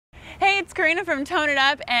Hey, it's Karina from Tone It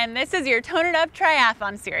Up, and this is your Tone It Up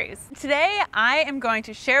Triathlon series. Today, I am going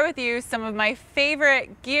to share with you some of my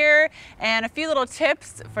favorite gear and a few little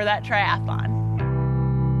tips for that triathlon.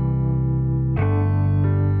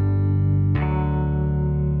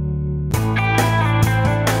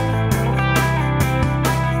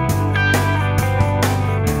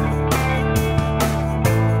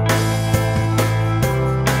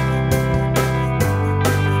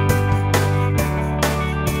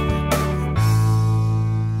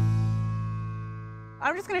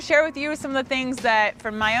 I'm just going to share with you some of the things that,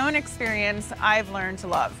 from my own experience, I've learned to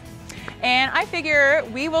love. And I figure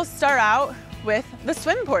we will start out with the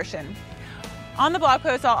swim portion. On the blog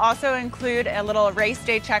post, I'll also include a little race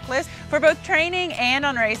day checklist for both training and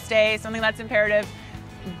on race day, something that's imperative: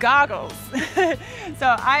 goggles.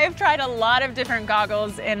 So I've tried a lot of different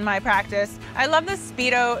goggles in my practice. I love the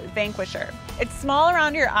Speedo Vanquisher. It's small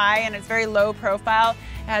around your eye and it's very low profile.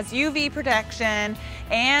 It has UV protection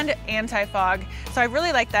and anti-fog, so I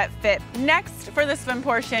really like that fit. Next, for the swim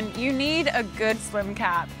portion, you need a good swim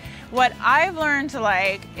cap. What I've learned to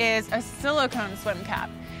like is a silicone swim cap.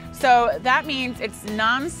 So that means it's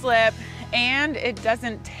non-slip and it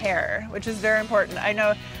doesn't tear, which is very important. I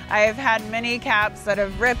know I've had many caps that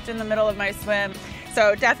have ripped in the middle of my swim,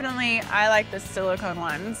 so definitely I like the silicone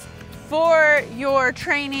ones. For your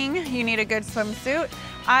training, you need a good swimsuit.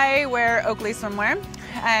 I wear Oakley swimwear,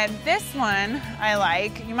 and this one I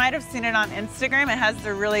like. You might have seen it on Instagram. It has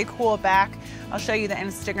the really cool back. I'll show you the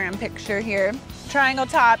Instagram picture here. Triangle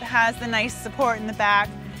top has the nice support in the back,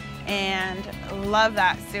 and love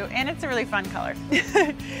that suit, and it's a really fun color.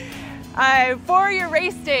 For your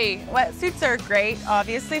race day, wetsuits are great,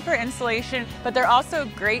 obviously, for insulation, but they're also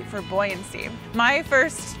great for buoyancy. My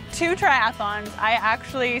first 2 triathlons, I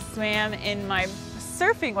actually swam in my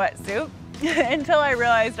surfing wetsuit until I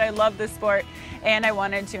realized I love the sport and I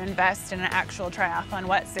wanted to invest in an actual triathlon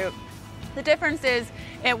wetsuit. The difference is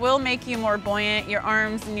it will make you more buoyant. Your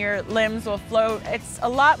arms and your limbs will float. It's a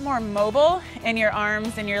lot more mobile in your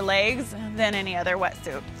arms and your legs than any other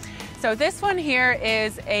wetsuit. So this one here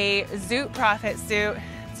is a Zoot Profit suit.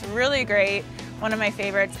 It's really great, one of my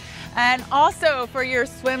favorites. And also for your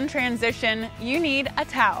swim transition, you need a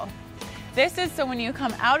towel. This is so when you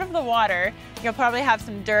come out of the water, you'll probably have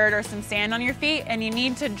some dirt or some sand on your feet, and you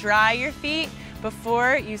need to dry your feet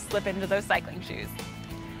before you slip into those cycling shoes.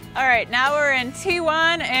 All right, now we're in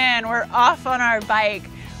T1 and we're off on our bike.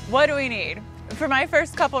 What do we need? For my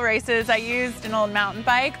first couple races, I used an old mountain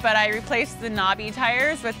bike, but I replaced the knobby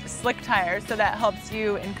tires with slick tires, so that helps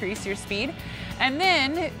you increase your speed. And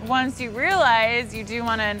then once you realize you do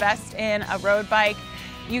want to invest in a road bike,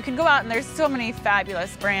 you can go out and there's so many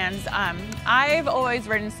fabulous brands. I've always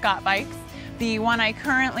ridden Scott bikes. The one I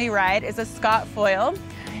currently ride is a Scott Foil,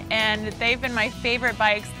 and they've been my favorite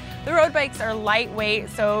bikes. The road bikes are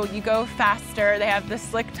lightweight, so you go faster. They have the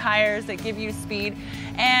slick tires that give you speed.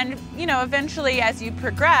 And you know, eventually as you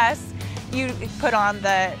progress, you put on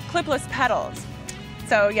the clipless pedals.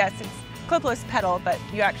 So yes, it's clipless pedal, but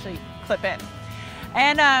you actually clip in.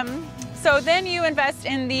 And so then you invest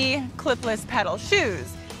in the clipless pedal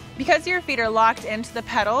shoes. Because your feet are locked into the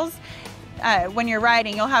pedals, when you're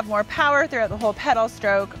riding, you'll have more power throughout the whole pedal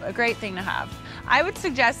stroke. A great thing to have. I would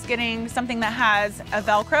suggest getting something that has a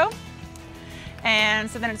Velcro,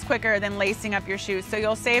 and so then it's quicker than lacing up your shoes. So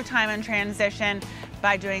you'll save time in transition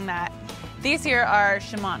by doing that. These here are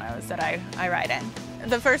Shimano's that I ride in.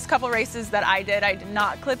 The first couple races that I did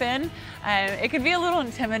not clip in. It can be a little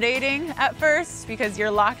intimidating at first because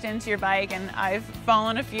you're locked into your bike, and I've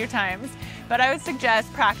fallen a few times. But I would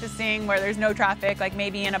suggest practicing where there's no traffic, like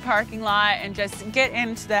maybe in a parking lot, and just get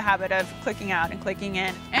into the habit of clicking out and clicking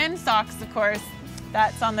in. And socks, of course,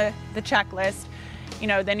 that's on the checklist. You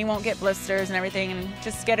know, then you won't get blisters and everything, and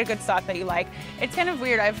just get a good sock that you like. It's kind of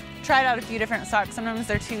weird. I've tried out a few different socks. Sometimes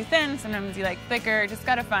they're too thin, sometimes you like thicker. Just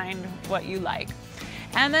gotta find what you like.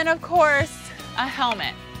 And then of course, a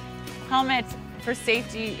helmet. Helmet for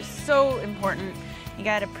safety is so important. You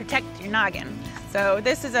gotta protect your noggin. So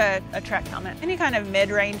this is a Trek helmet. Any kind of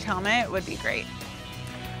mid-range helmet would be great.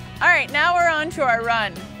 All right, now we're on to our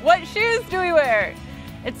run. What shoes do we wear?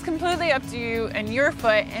 It's completely up to you and your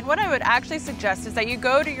foot, and what I would actually suggest is that you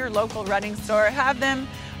go to your local running store, have them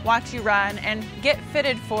watch you run, and get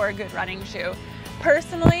fitted for a good running shoe.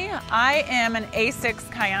 Personally, I am an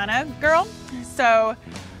Asics Karena girl, so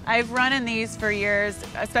I've run in these for years,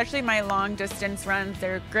 especially my long distance runs.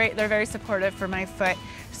 They're great, they're very supportive for my foot,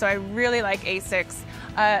 so I really like Asics.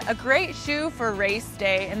 A great shoe for race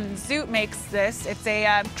day, and Zoot makes this. It's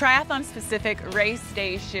a triathlon specific race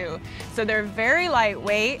day shoe. So they're very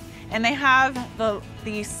lightweight, and they have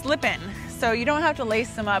the slip-in. so you don't have to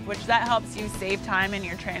lace them up, which that helps you save time in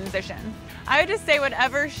your transition. I would just say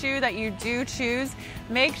whatever shoe that you do choose,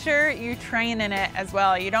 make sure you train in it as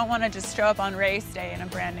well. You don't want to just show up on race day in a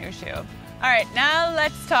brand new shoe. All right, now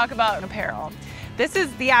let's talk about apparel. This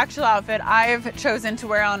is the actual outfit I've chosen to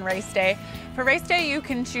wear on race day. For race day, you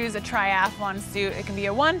can choose a triathlon suit. It can be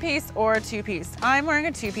a one-piece or a two-piece. I'm wearing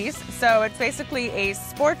a two-piece, so it's basically a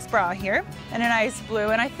sports bra here and a nice blue,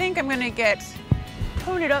 and I think I'm gonna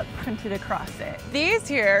tone it up printed across it. These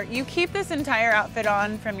here, you keep this entire outfit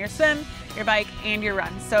on from your swim, your bike, and your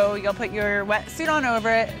run. So you'll put your wetsuit on over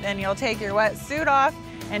it, then you'll take your wetsuit off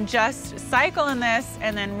and just cycle in this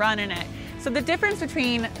and then run in it. So the difference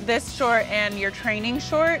between this short and your training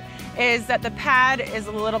short is that the pad is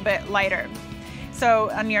a little bit lighter. So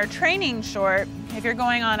on your training short, if you're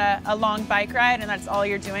going on a long bike ride and that's all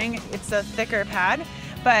you're doing, it's a thicker pad.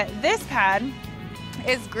 But this pad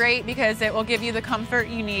is great because it will give you the comfort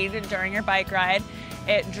you need during your bike ride.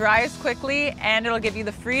 It dries quickly and it'll give you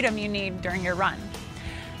the freedom you need during your run.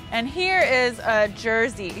 And here is a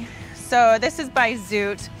jersey. So this is by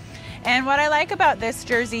Zoot. And what I like about this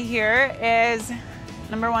jersey here is,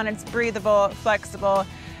 number one, it's breathable, flexible,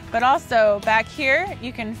 but also back here,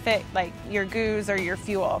 you can fit like your goos or your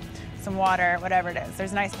fuel, some water, whatever it is.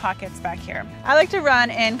 There's nice pockets back here. I like to run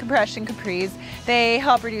in compression capris. They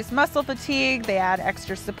help reduce muscle fatigue, they add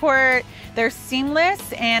extra support, they're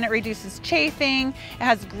seamless and it reduces chafing. It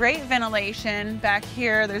has great ventilation. Back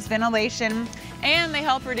here, there's ventilation, and they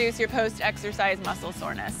help reduce your post-exercise muscle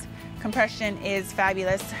soreness. Compression is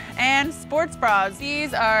fabulous. And sports bras,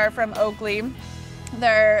 these are from Oakley.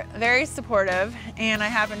 They're very supportive and I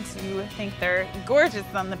happen to think they're gorgeous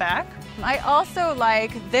on the back. I also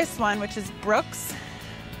like this one, which is Brooks.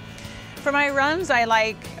 For my runs, I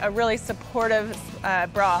like a really supportive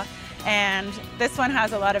bra, and this one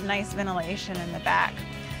has a lot of nice ventilation in the back.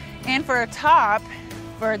 And for a top,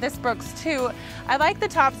 for this Brooks too, I like the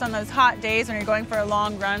tops on those hot days when you're going for a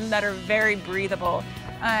long run that are very breathable.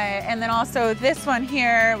 And then also this one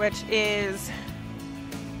here, which is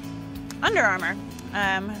Under Armour.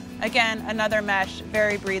 Again, another mesh,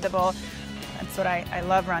 very breathable. That's what I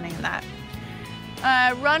love running in that.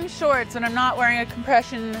 Run shorts when I'm not wearing a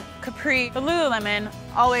compression capri. The Lululemon,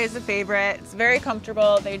 always a favorite. It's very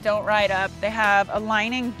comfortable, they don't ride up. They have a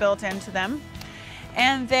lining built into them.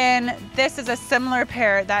 And then this is a similar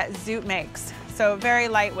pair that Zoot makes. So very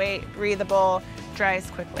lightweight, breathable, dries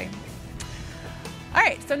quickly. All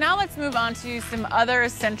right, so now let's move on to some other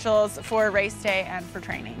essentials for race day and for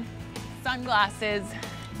training. Sunglasses,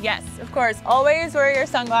 yes, of course, always wear your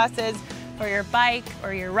sunglasses for your bike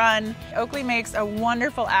or your run. Oakley makes a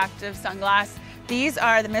wonderful active sunglass. These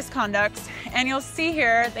are the Misconducts, and you'll see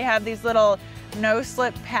here they have these little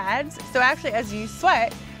no-slip pads. So actually, as you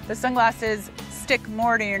sweat, the sunglasses stick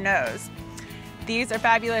more to your nose. These are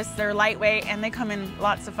fabulous, they're lightweight, and they come in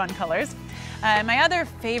lots of fun colors. My other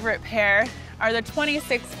favorite pair are the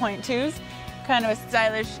 26.2s, kind of a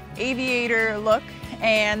stylish aviator look.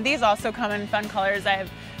 And these also come in fun colors. I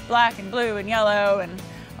have black and blue and yellow and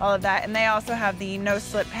all of that. And they also have the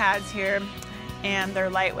no-slip pads here, and they're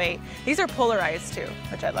lightweight. These are polarized too,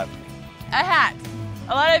 which I love. A hat.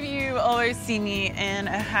 A lot of you always see me in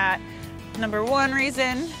a hat. Number one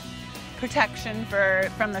reason, protection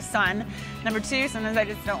from the sun. Number two, sometimes I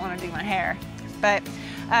just don't want to do my hair. But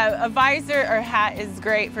a visor or hat is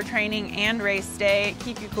great for training and race day.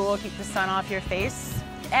 Keep you cool, keep the sun off your face.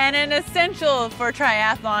 And an essential for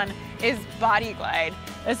triathlon is Body Glide.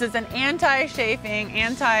 This is an anti-chafing,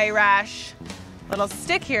 anti-rash little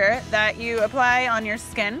stick here that you apply on your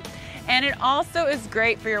skin. And it also is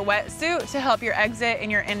great for your wetsuit to help your exit and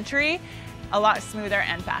your entry a lot smoother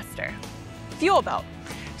and faster. Fuel belt.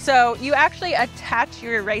 So you actually attach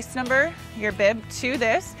your race number, your bib, to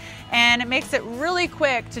this, and it makes it really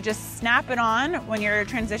quick to just snap it on when you're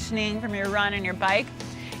transitioning from your run and your bike.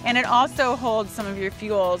 And it also holds some of your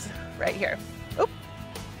fuels right here. Oop.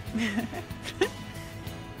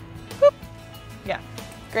 Oop. Yeah,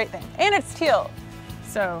 great thing. And it's teal,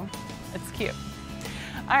 so it's cute.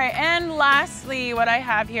 All right, and lastly, what I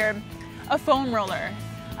have here, a foam roller.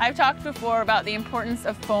 I've talked before about the importance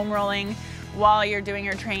of foam rolling while you're doing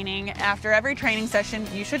your training. After every training session,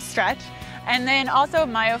 you should stretch. And then also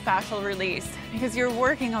myofascial release, because you're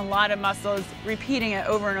working a lot of muscles, repeating it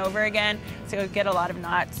over and over again, so you'll get a lot of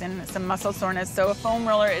knots and some muscle soreness. So a foam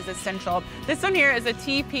roller is essential. This one here is a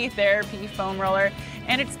TP Therapy foam roller,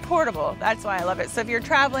 and it's portable. That's why I love it. So if you're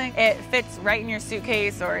traveling, it fits right in your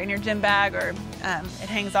suitcase or in your gym bag, or it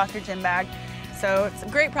hangs off your gym bag. So it's a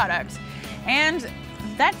great product. And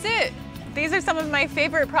that's it. These are some of my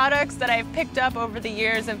favorite products that I've picked up over the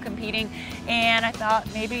years of competing, and I thought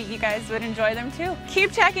maybe you guys would enjoy them too.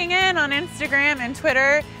 Keep checking in on Instagram and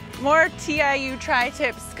Twitter. More TIUTRI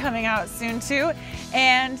tips coming out soon too,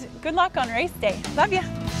 and good luck on race day. Love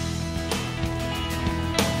ya.